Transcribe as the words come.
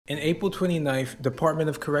On April 29th, Department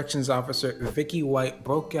of Corrections officer Vicky White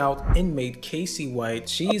broke out inmate Casey White.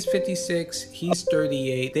 She's 56, he's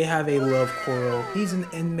 38. They have a love quarrel. He's an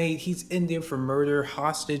inmate. He's in there for murder,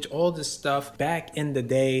 hostage, all this stuff. Back in the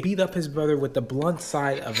day, beat up his brother with the blunt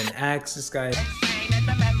side of an axe. This guy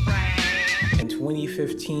in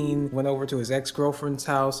 2015 went over to his ex-girlfriend's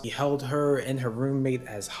house. He held her and her roommate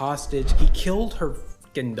as hostage. He killed her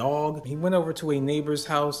freaking dog. He went over to a neighbor's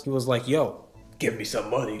house. He was like, yo, give me some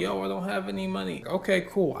money. Yo, I don't have any money. Okay,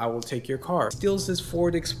 cool. I will take your car. Steals his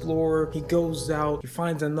Ford Explorer. He goes out. He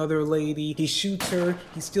finds another lady. He shoots her.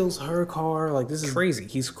 He steals her car. Like, this is crazy.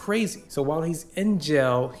 He's crazy. So while he's in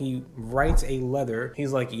jail, he writes a letter.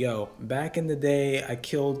 He's like, yo, back in the day, I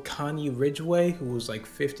killed Connie Ridgway, who was like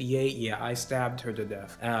 58. Yeah, I stabbed her to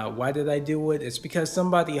death. Why did I do it? It's because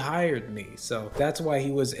somebody hired me. So that's why he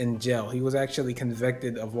was in jail. He was actually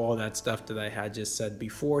convicted of all that stuff that I had just said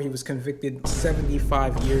before. He was convicted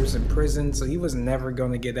 75 years in prison, so he was never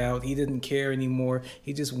gonna get out. He didn't care anymore.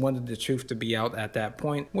 He just wanted the truth to be out at that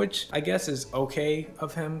point, which I guess is okay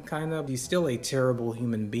of him, kind of. He's still a terrible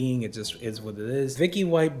human being. It just is what it is. Vicky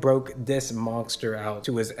White broke this monster out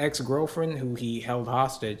to his ex-girlfriend, who he held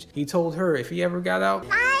hostage. He told her if he ever got out,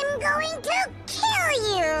 I'm going to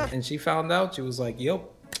kill you. And she found out. She was like, yep,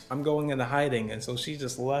 I'm going into hiding. And so she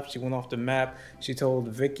just left. She went off the map. She told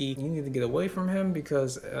Vicky, you need to get away from him,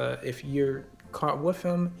 because if you're caught with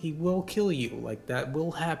him, he will kill you. Like, that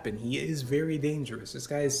will happen. He is very dangerous. This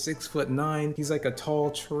guy is 6'9". He's like a tall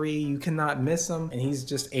tree. You cannot miss him. And he's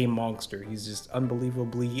just a monster. He's just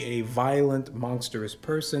unbelievably a violent, monstrous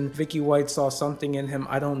person. Vicky White saw something in him.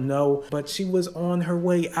 I don't know, but she was on her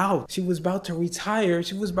way out. She was about to retire.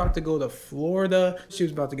 She was about to go to Florida. She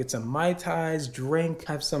was about to get some Mai Tais, drink,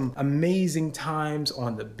 have some amazing times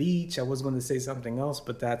on the beach. I was going to say something else,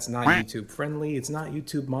 but that's not YouTube friendly. It's not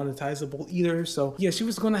YouTube monetizable either. So yeah, she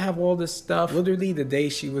was going to have all this stuff literally the day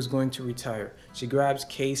she was going to retire. She grabs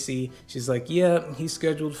Casey. She's like, yeah, he's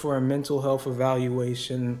scheduled for a mental health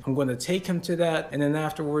evaluation. I'm going to take him to that. And then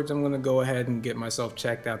afterwards, I'm going to go ahead and get myself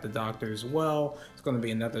checked out the doctor as well. It's going to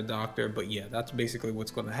be another doctor. But yeah, that's basically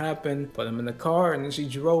what's going to happen. Put him in the car, and then she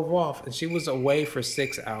drove off, and she was away for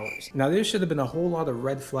 6 hours. Now, there should have been a whole lot of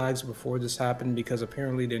red flags before this happened, because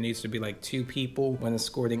apparently there needs to be like 2 people when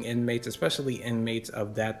escorting inmates, especially inmates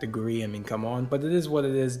of that degree. I mean, come on. But it is what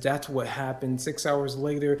it is. That's what happened. 6 hours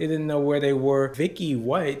later, they didn't know where they were. Vicky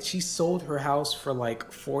White, she sold her house for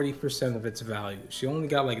like 40% of its value. She only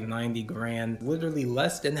got like 90 grand, literally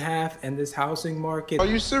less than half in this housing market. Are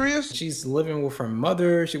you serious? She's living with her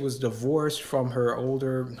mother. She was divorced from her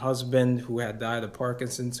older husband, who had died of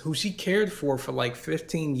Parkinson's, who she cared for like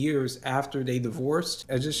 15 years after they divorced.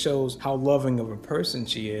 It just shows how loving of a person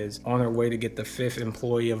she is. On her way to get the 5th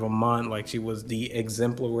employee of a month, like she was the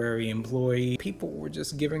exemplary employee. People were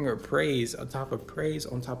just giving her praise on top of praise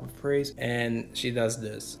on top of praise, and she does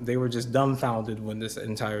this. They were just dumbfounded when this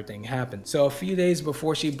entire thing happened. So a few days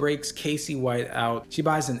before she breaks Casey White out, she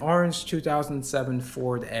buys an orange 2007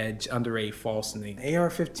 Ford Edge under a false name.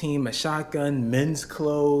 AR-15, a shotgun, men's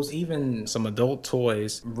clothes, even some adult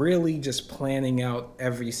toys. Really just planning out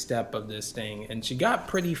every step of this thing. And she got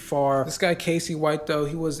pretty far. This guy Casey White, though,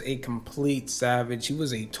 he was a complete savage. He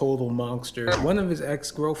was a total monster. One of his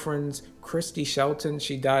ex-girlfriends, Christy Shelton,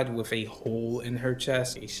 she died with a hole in her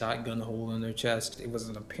chest, a shotgun hole in her chest. It was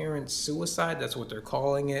an apparent suicide, that's what they're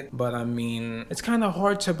calling it. But I mean, it's kind of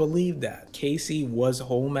hard to believe that. Casey was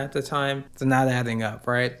home at the time. It's not adding up,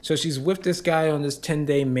 right? So she's with this guy on this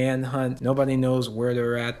 10-day manhunt. Nobody knows where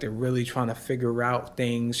they're at. They're really trying to figure out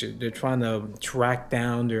things. They're trying to track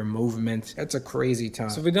down their movements. That's a crazy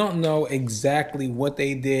time. So we don't know exactly what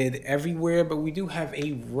they did everywhere, but we do have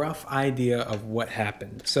a rough idea of what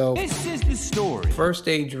happened. So this is the story. First,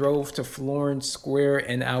 they drove to Florence Square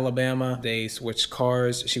in Alabama. They switched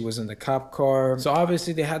cars. She was in the cop car. So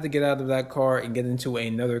obviously they had to get out of that car and get into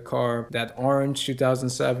another car. That orange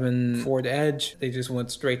 2007 Ford Edge. They just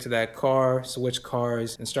went straight to that car, switched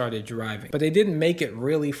cars, and started driving. But they didn't make it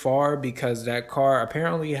really far, because that car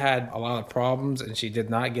apparently had a lot of problems, and she did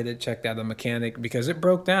not get it checked out of a mechanic because it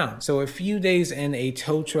broke down. So a few days in, a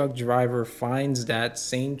tow truck driver finds that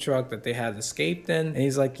same truck that they had escaped in, and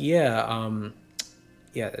he's like, yeah,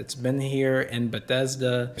 it's been here in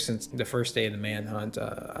Bethesda since the first day of the manhunt.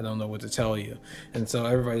 I don't know what to tell you. And so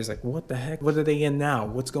everybody's like, what the heck? What are they in now?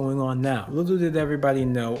 What's going on now? Little did everybody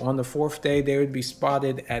know, on the 4th day, they would be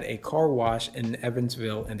spotted at a car wash in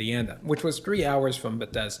Evansville, Indiana, which was 3 hours from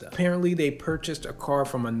Bethesda. Apparently, they purchased a car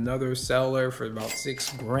from another seller for about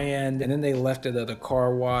 6 grand, and then they left it at a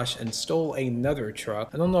car wash and stole another truck.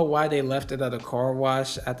 I don't know why they left it at a car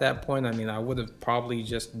wash at that point. I mean, I would have probably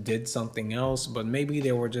just did something else, but maybe maybe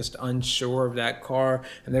they were just unsure of that car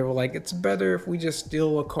and they were like, it's better if we just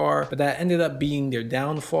steal a car. But that ended up being their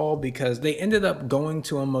downfall because they ended up going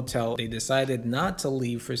to a motel. They decided not to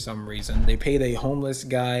leave for some reason. They paid a homeless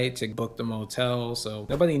guy to book the motel, so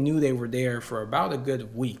nobody knew they were there for about a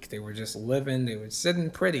good week. They were just living, they were sitting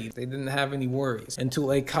pretty, they didn't have any worries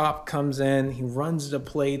until a cop comes in. He runs the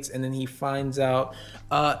plates and then he finds out,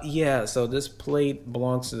 yeah, so this plate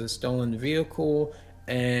belongs to the stolen vehicle.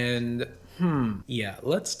 And yeah,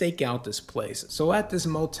 let's stake out this place. So at this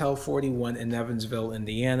Motel 41 in Evansville,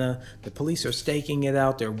 Indiana, the police are staking it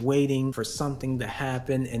out. They're waiting for something to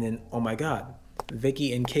happen, and then, oh my God,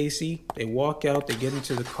 Vicky and Casey, they walk out, they get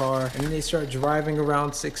into the car, and then they start driving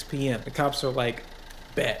around 6 p.m. The cops are like,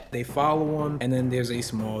 bet. They follow him, and then there's a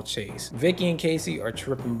small chase. Vicky and Casey are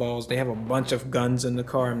tripping balls. They have a bunch of guns in the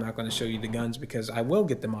car. I'm not going to show you the guns because I will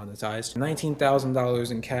get demonetized.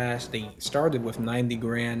 $19,000 in cash. They started with 90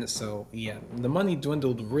 grand, so yeah, the money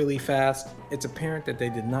dwindled really fast. It's apparent that they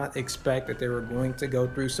did not expect that they were going to go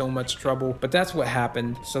through so much trouble, but that's what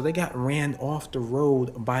happened. So they got ran off the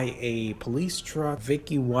road by a police truck.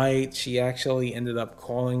 Vicky White, she actually ended up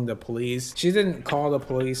calling the police. She didn't call the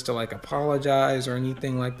police to like apologize or anything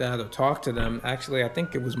like that or talk to them. Actually, I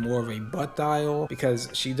think it was more of a butt dial because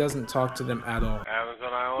she doesn't talk to them at all.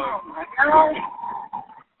 Amazon Island.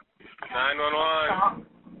 911.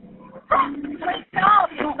 Please stop.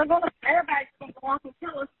 They're going to airbags going to go off and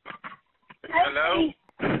kill us. Hello?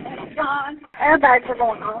 John, airbags are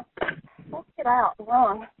going off. Let's get out and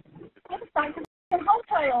run. Get us back to the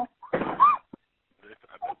hotel.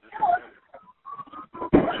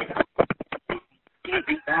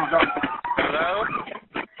 Hello?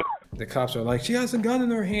 The cops are like, she has a gun in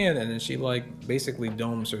her hand, and then she like basically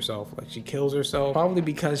domes herself, like she kills herself, probably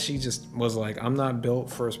because she just was like, I'm not built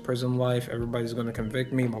for a prison life, everybody's gonna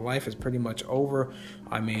convict me, my life is pretty much over.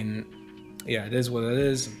 I mean, yeah, it is what it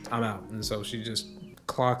is, I'm out. And so she just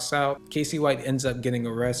clocks out. Casey White ends up getting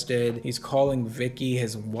arrested. He's calling Vicky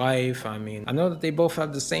his wife. I mean, I know that they both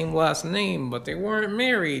have the same last name, but they weren't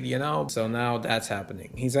married, you know? So now that's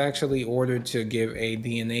happening. He's actually ordered to give a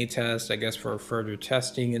DNA test, I guess, for further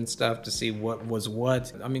testing and stuff to see what was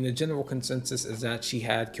what. I mean, the general consensus is that she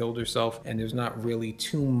had killed herself, and there's not really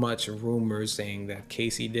too much rumors saying that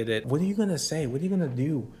Casey did it. What are you gonna say? What are you gonna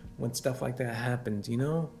do when stuff like that happens, you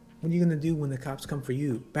know? What are you gonna do when the cops come for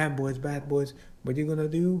you? Bad boys, bad boys. What are you gonna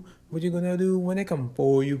do? What are you gonna do when they come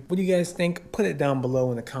for you? What do you guys think? Put it down below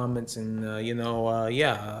in the comments, and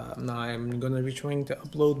yeah, I'm gonna be trying to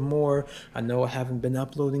upload more. I know I haven't been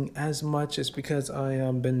uploading as much. It's because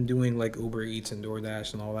I been doing like Uber Eats and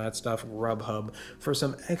DoorDash and all that stuff, Grubhub, for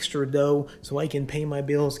some extra dough so I can pay my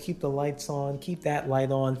bills, keep the lights on, keep that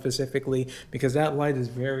light on specifically, because that light is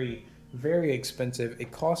very expensive.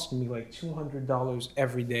 It costs me like $200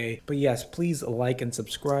 every day. But yes, please like and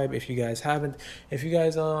subscribe if you guys haven't. If you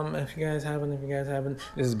guys haven't,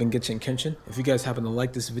 this has been Gitchin Kenshin. If you guys happen to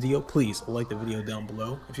like this video, please like the video down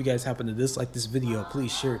below. If you guys happen to dislike this video,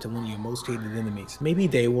 please share it to one of your most hated enemies. Maybe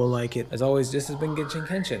they will like it. As always, this has been Gitchin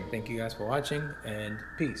Kenshin. Thank you guys for watching, and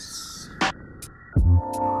peace.